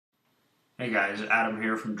Hey guys, Adam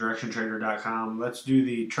here from DirectionTrader.com. Let's do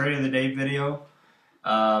the trade of the day video.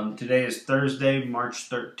 Today is Thursday, March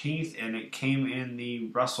 13th, and it came in the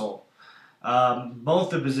Russell. Both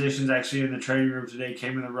the positions actually in the trading room today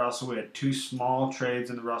came in the Russell. We had two small trades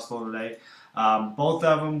in the Russell today. Both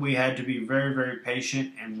of them we had to be very, very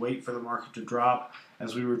patient and wait for the market to drop.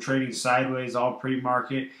 As we were trading sideways all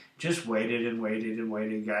pre-market, just waited and waited and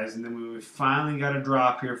waited, guys. And then we finally got a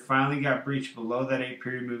drop here, finally got breached below that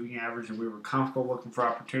 8-period moving average, and we were comfortable looking for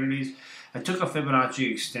opportunities. I took a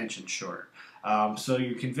Fibonacci extension short. So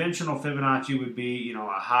your conventional Fibonacci would be, a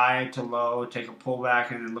high to low, take a pullback,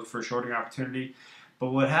 and then look for a shorting opportunity.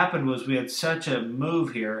 But what happened was we had such a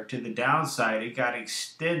move here to the downside, it got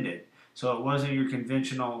extended. So it wasn't your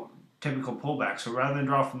conventional typical pullback. So rather than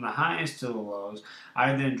draw from the highs to the lows,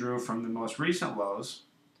 I then drew from the most recent lows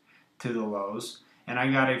to the lows, and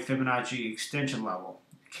I got a Fibonacci extension level.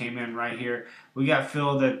 Came in right here. We got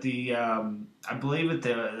filled at the, I believe at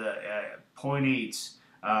the 0.8s.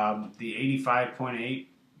 The 85.8,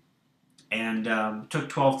 and took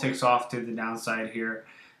 12 ticks off to the downside here.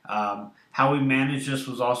 How we managed this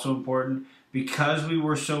was also important because we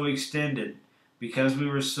were so extended. Because we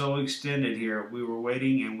were so extended here, we were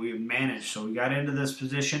waiting and we managed. So we got into this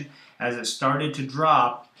position as it started to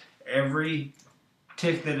drop. Every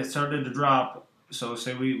tick that it started to drop, so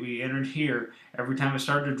say we entered here, every time it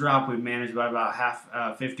started to drop, we managed by about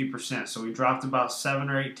 50%. So we dropped about 7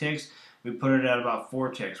 or 8 ticks. We put it at about 4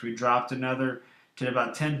 ticks. We dropped another to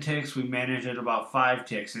about 10 ticks. We managed at about 5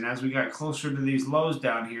 ticks. And as we got closer to these lows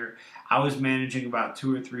down here, I was managing about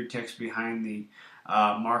 2 or 3 ticks behind the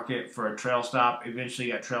market for a trail stop.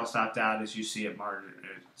 Eventually got trail stopped out as you see it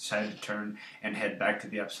decided to turn and head back to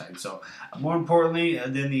the upside. So more importantly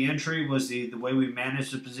than the entry was the way we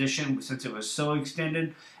managed the position. Since it was so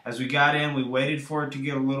extended, as we got in, we waited for it to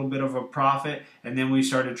get a little bit of a profit, and then we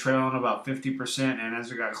started trailing about 50%. And as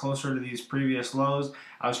we got closer to these previous lows,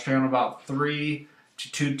 I was trailing about 3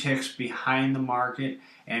 to 2 ticks behind the market,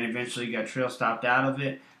 and eventually got trail stopped out of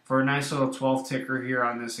it for a nice little 12 ticker here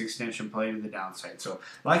on this extension play to the downside. So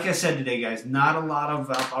like I said today, guys, not a lot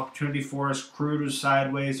of opportunity for us. Crude was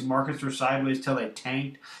sideways, the markets were sideways till they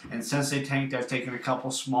tanked, and since they tanked, I've taken a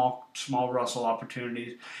couple small Russell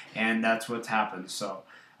opportunities, and that's what's happened. So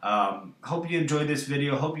hope you enjoyed this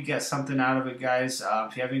video. Hope you get something out of it, guys.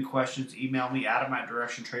 If you have any questions, email me,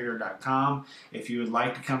 Adam@DirectionTrader.com. If you would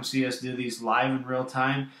like to come see us do these live in real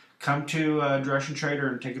time, come to Direction Trader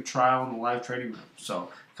and take a trial in the live trading room.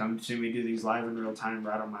 So come see me do these live in real time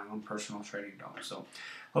right on my own personal trading dome. So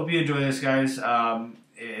hope you enjoy this, guys.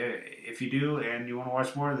 If you do and you want to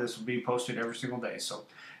watch more, this will be posted every single day. So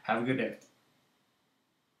have a good day.